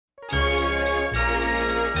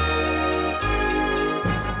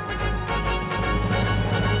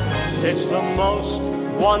It's the most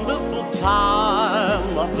wonderful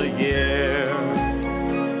time of the year,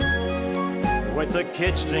 with the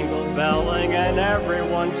kids jingle belling and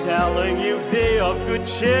everyone telling you be of good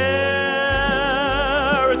cheer.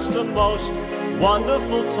 It's the most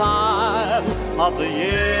wonderful time of the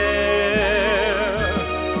year.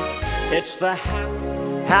 It's the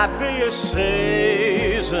happiest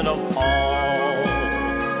season of all,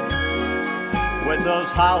 with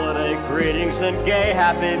those holiday greetings and gay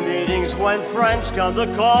happy meetings when friends come to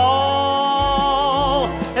call.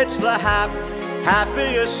 It's the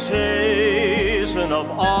happiest season of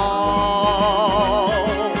all.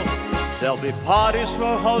 There'll be parties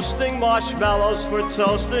for hosting, marshmallows for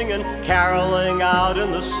toasting, and caroling out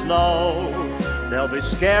in the snow. There'll be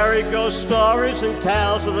scary ghost stories and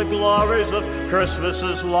tales of the glories of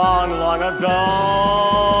Christmases long, long ago.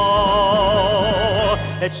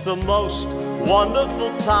 It's the most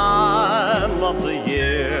wonderful time of the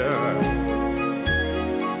year.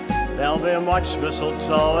 There'll be much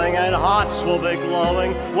mistletoeing and hearts will be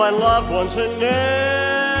glowing when loved ones are near.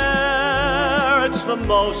 It's the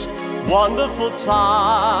most wonderful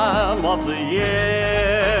time of the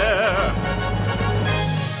year.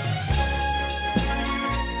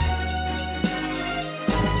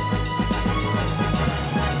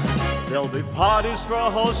 There'll be parties for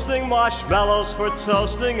hosting, marshmallows for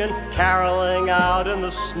toasting, and caroling out in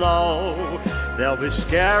the snow. There'll be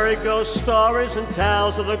scary ghost stories and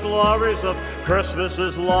tales of the glories of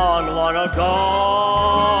Christmases long, long ago.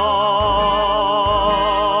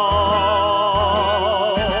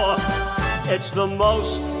 It's the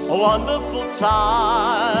most wonderful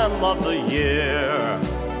time of the year.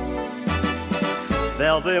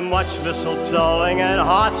 There'll be much mistletoeing and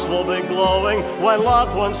hearts will be glowing when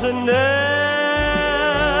loved ones are near.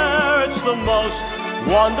 It's the most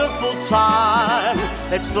wonderful time.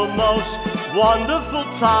 It's the most wonderful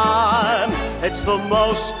time. It's the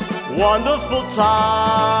most wonderful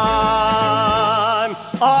time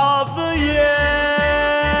of the year.